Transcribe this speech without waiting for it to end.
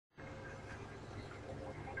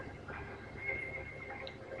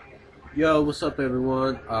Yo, what's up,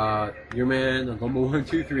 everyone? Your man, Number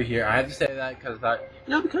 123 here. I had to say that because I thought,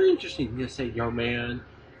 it'd be kind of interesting to say your man.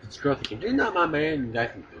 It's girl thinking, you're not my man, you guys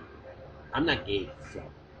can do it. I'm not gay, so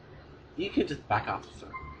you can just back off, sir.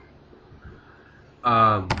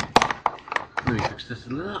 Um, let me fix this a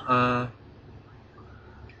little.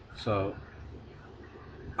 So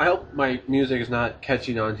I hope my music is not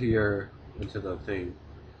catching into the thing.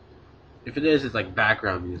 If it is, it's like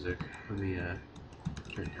background music. Let me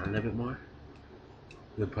turn it down a little bit more.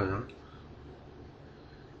 Then put it on.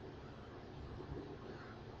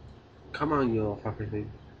 Come on, you little fucker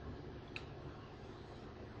thing.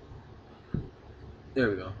 There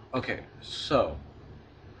we go. Okay, so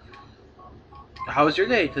how was your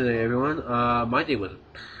day today, everyone? My day was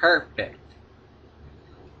perfect.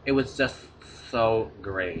 It was just so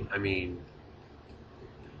great. I mean,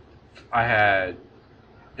 I had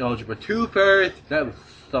Algebra 2 first. That was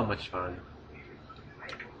so much fun.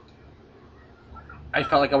 I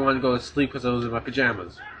felt like I wanted to go to sleep because I was in my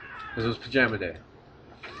pajamas. Because it was pajama day.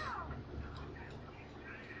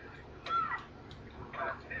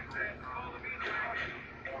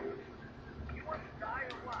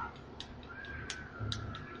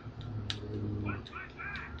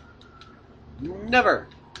 Never!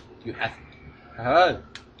 You ass.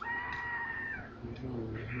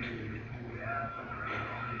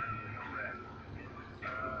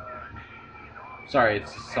 Sorry,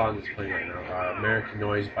 it's the song that's playing right now. American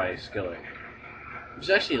Noise by Skillet. Which is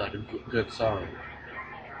actually like a good song.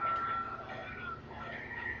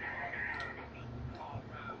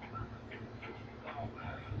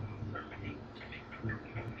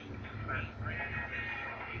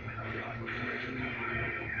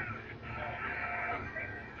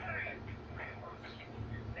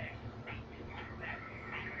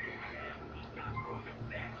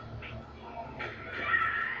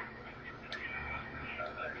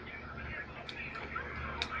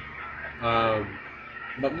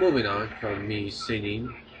 But moving on from me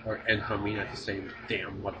singing and humming at the same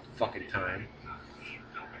damn motherfucking time.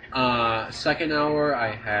 Second hour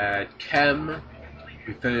I had Chem.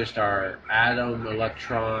 We finished our atom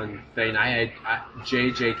electron thing. I had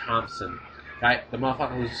J.J. Thompson, the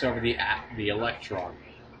motherfucker who discovered the electron.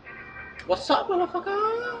 What's up,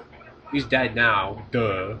 motherfucker? He's dead now.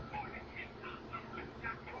 Duh.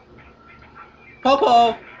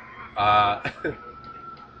 Popo. Uh,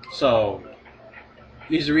 so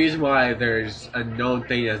he's the reason why there's a known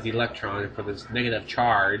thing as the electron for this negative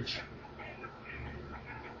charge.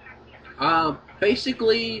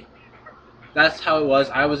 Basically, that's how it was.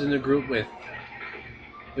 I was in a group with.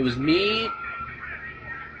 It was me.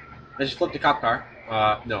 I just flipped the cop car.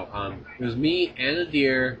 No. It was me, Anna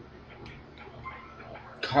Deer,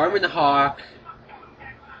 Carmen Hawk,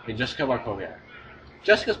 and Jessica Markovia.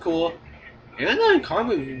 Jessica's cool. Anna and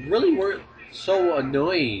Carmen really weren't so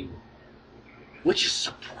annoying, which is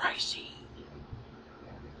surprising.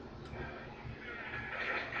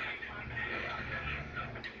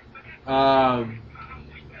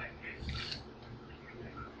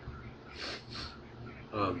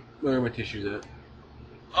 Where are my tissues at?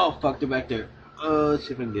 Oh, fuck, they're back there. Let's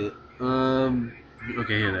see if I can get it.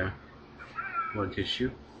 Okay, here there. One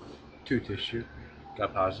tissue. Two tissue.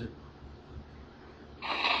 Got pause it.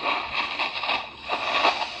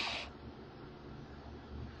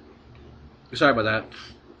 Sorry about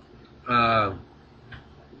that.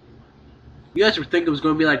 You guys were thinking it was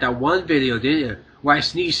going to be like that one video, didn't you? Where I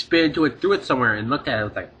sneezed, spit into it, threw it somewhere, and looked at it. I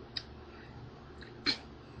was like,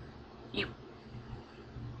 ew.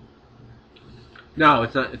 No,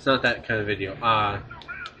 it's not. It's not that kind of video.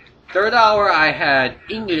 Third hour, I had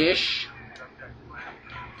English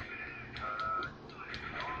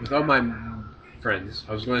with all my friends.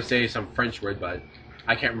 I was going to say some French word, but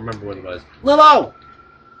I can't remember what it was. Limo!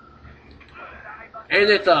 And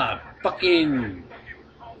it's a fucking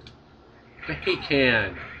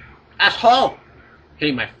can. Asshole!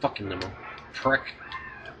 Hitting my fucking limo. Prick.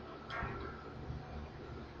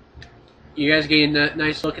 You guys getting a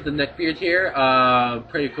nice look at the neckbeard here?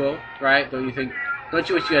 Pretty cool, right? Don't you think? Don't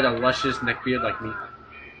you wish you had a luscious neckbeard like me?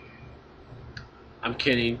 I'm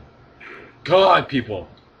kidding. God, people.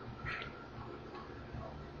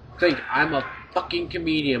 Think I'm a fucking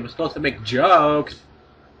comedian. I'm supposed to make jokes.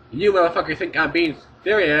 You motherfucker think I'm being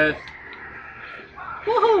serious.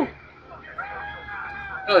 Woohoo!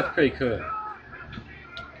 That was pretty cool.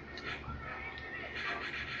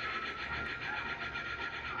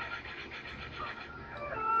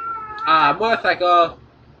 Motorcycle.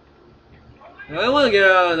 I want to get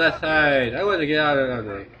out on that side. I want to get out on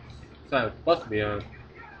the side I'm supposed to be on.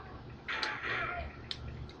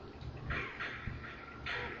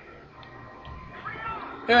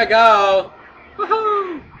 Here I go.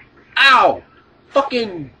 Woohoo! Ow!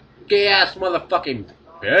 Fucking gay ass motherfucking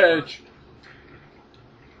bitch.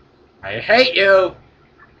 I hate you.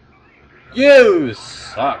 You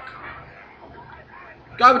suck.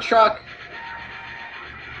 Garbage truck.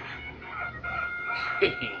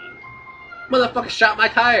 Motherfucker shot my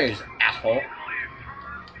tires, asshole.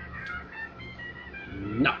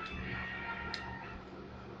 No.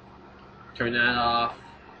 Turn that off.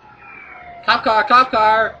 Cop car, cop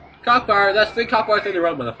car, cop car. That's 3 cop cars in the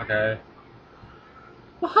road, motherfucker.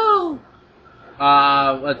 Woohoo!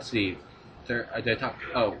 Let's see. Did I talk?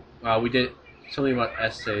 Oh, we did something about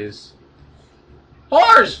essays.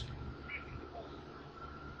 Horse!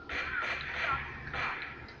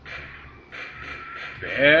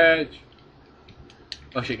 Bitch!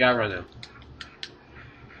 Oh shit, gotta run now.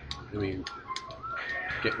 Let me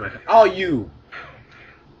get my. Oh, you!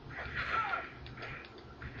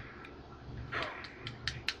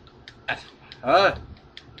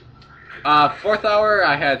 Fourth hour,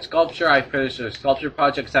 I had sculpture. I finished a sculpture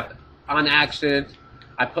project, except on accident,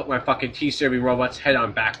 I put my fucking T-serving robot's head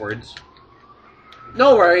on backwards.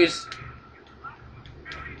 No worries.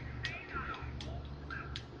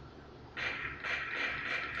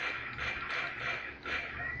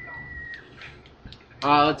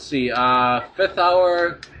 Let's see. Fifth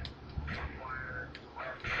hour.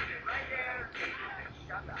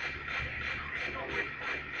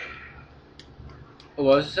 What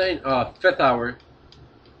was I saying? Fifth hour.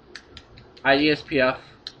 At ESPF.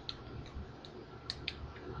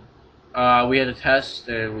 We had a test,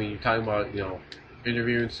 and we were talking about,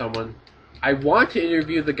 interviewing someone. I want to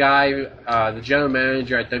interview the guy, the general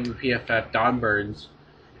manager at WPFF, Don Burns.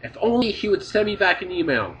 If only he would send me back an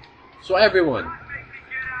email. So everyone,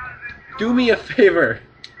 do me a favor.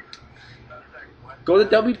 Go to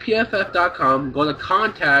WPFF.com, go to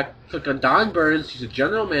contact, click on Don Burns, he's a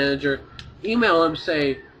general manager, email him,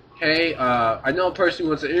 say, hey, I know a person who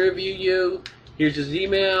wants to interview you, here's his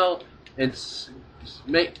email, and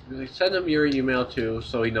send him your email too,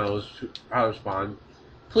 so he knows how to respond.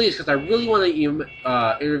 Please, because I really want to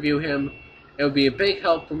interview him. It would be a big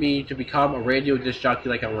help for me to become a radio disc jockey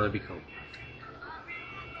like I want to become.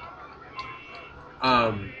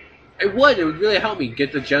 It would really help me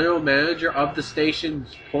get the general manager of the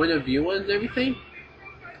station's point of view on everything.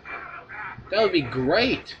 That would be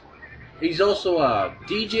great. He's also a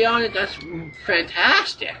DJ on it. That's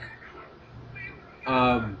fantastic.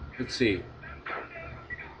 Let's see.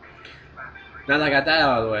 Now that I got that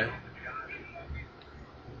out of the way.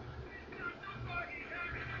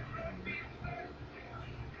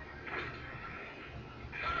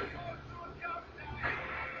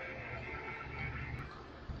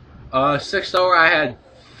 Sixth hour, I had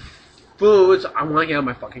foods. I'm want to get out of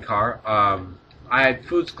my fucking car. I had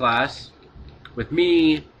foods class with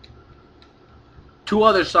me, 2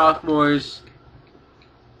 other sophomores,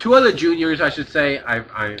 2 other juniors, I should say.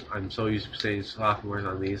 I'm so used to saying sophomores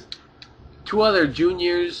on these. 2 other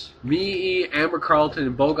juniors, me, Amber Carlton,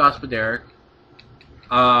 and Bo Gospoderic.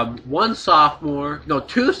 1 sophomore, no,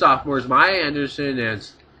 2 sophomores, Maya Anderson and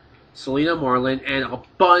Selena Moreland, and a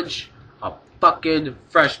bunch of fucking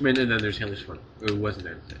freshmen, and then there's Haley Swan, who wasn't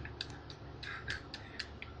there today.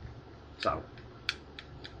 So,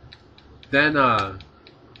 then I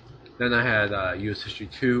had U.S. History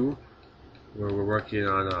 2, where we're working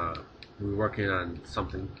on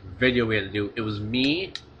something video we had to do. It was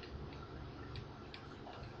me,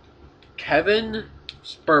 Kevin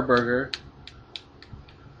Sperberger,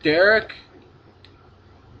 Derek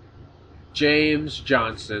James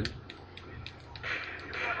Johnson,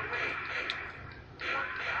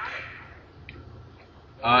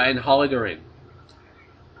 and Holly Dorain.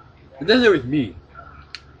 And then there was me.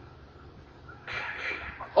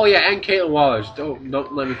 Oh yeah, and Caitlin Wallers.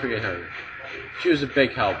 Don't let me forget her. She was a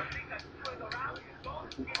big help.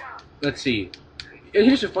 Let's see. And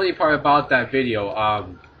here's the funny part about that video.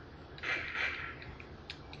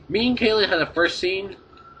 Me and Caitlin had a first scene,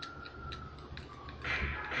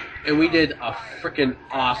 and we did a freaking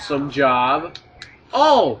awesome job.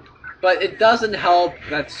 Oh, but it doesn't help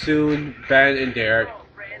that soon Ben and Derek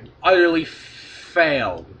utterly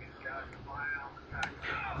failed.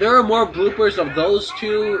 There are more bloopers of those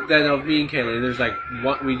 2 than of me and Caitlin. There's like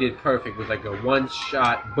what we did perfect. It was like a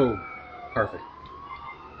 1-shot, boom, perfect.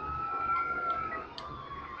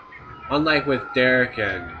 Unlike with Derek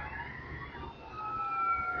and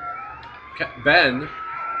Ben,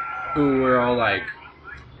 who were all like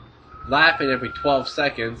laughing every 12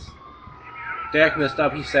 seconds. Derek messed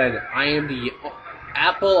up. He said, I am the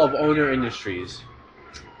Apple of Owner Industries.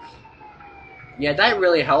 Yeah, that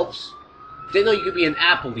really helps. Didn't know you could be an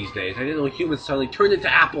apple these days. I didn't know humans suddenly turned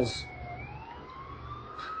into apples.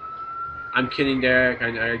 I'm kidding, Derek.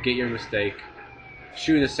 I get your mistake.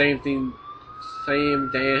 Shooting the same thing, same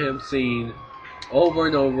damn scene over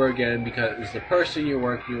and over again because the person you're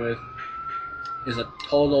working with is a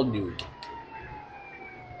total noob.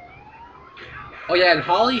 Oh yeah, and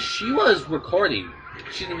Holly, she was recording.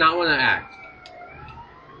 She did not want to act.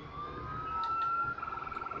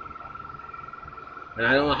 And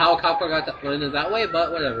I don't know how a cop car got landed that way,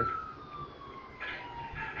 but whatever.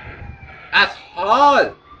 That's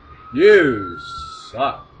hard! You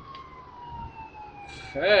suck.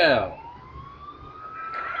 Fail.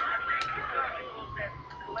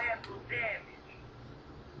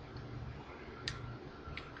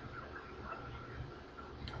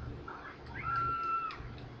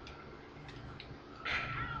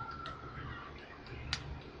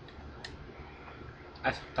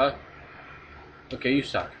 That's hard. Okay, you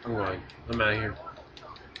suck. I'm going. I'm out of here.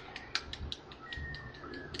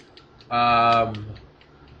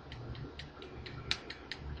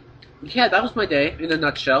 Yeah, that was my day in a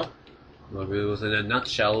nutshell. Well, if it was in a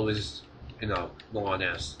nutshell, it was, long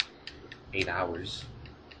ass 8 hours.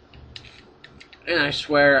 And I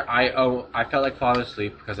swear, I felt like falling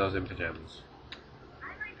asleep because I was in pajamas.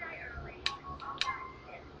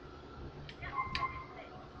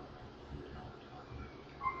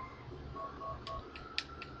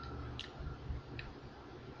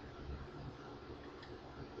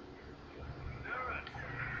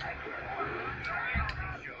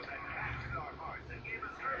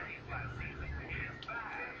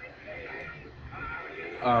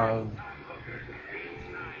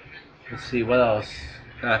 Let's see, what else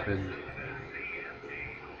happened?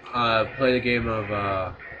 Played a game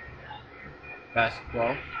of,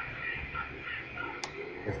 basketball.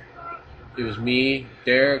 It was me,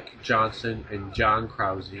 Derek Johnson, and John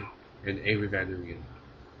Krause, and Avery Van Regen.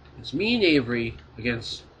 It's me and Avery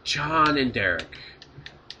against John and Derek.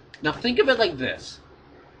 Now think of it like this.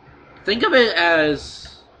 Think of it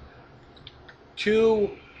as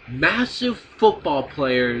two massive football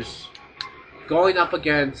players going up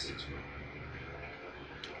against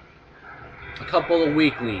a couple of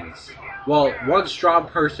weaklings. Well, one strong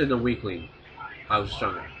person and a weakling. I was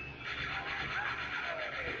stronger.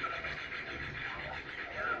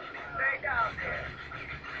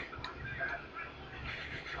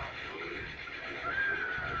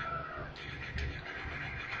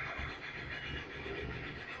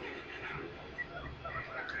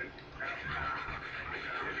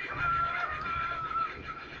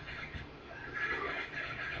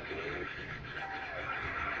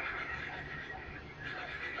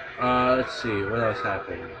 Let's see, what else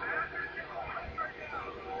happened?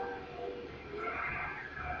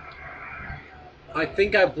 I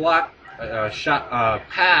think I blocked a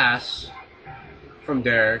pass from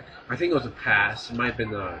Derek. I think it was a pass. It might have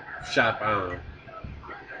been a shot, I don't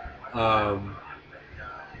know.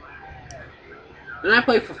 And I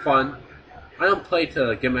play for fun. I don't play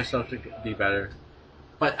to get myself to be better.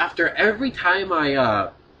 But after every time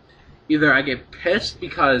either I get pissed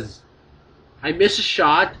because I miss a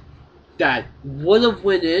shot that would have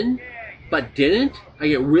went in, but didn't, I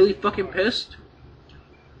get really fucking pissed.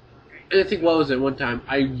 And I think, what was it, one time,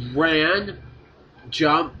 I ran,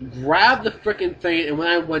 jumped, grabbed the freaking thing, and when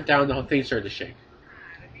I went down, the whole thing started to shake.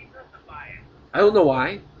 I don't know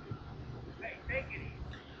why.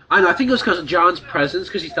 I don't know, I think it was because of John's presence,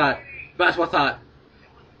 because he thought, basketball thought,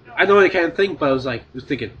 I know I can't think, but I was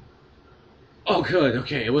thinking, oh good,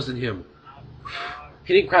 okay, it wasn't him.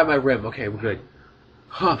 He didn't grab my rim, okay, we're good.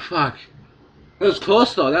 Oh, fuck. That was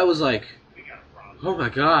close, though. That was like, oh my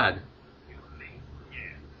god.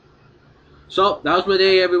 So, that was my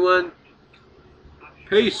day, everyone.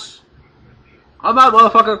 Peace. I'm out,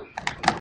 motherfucker.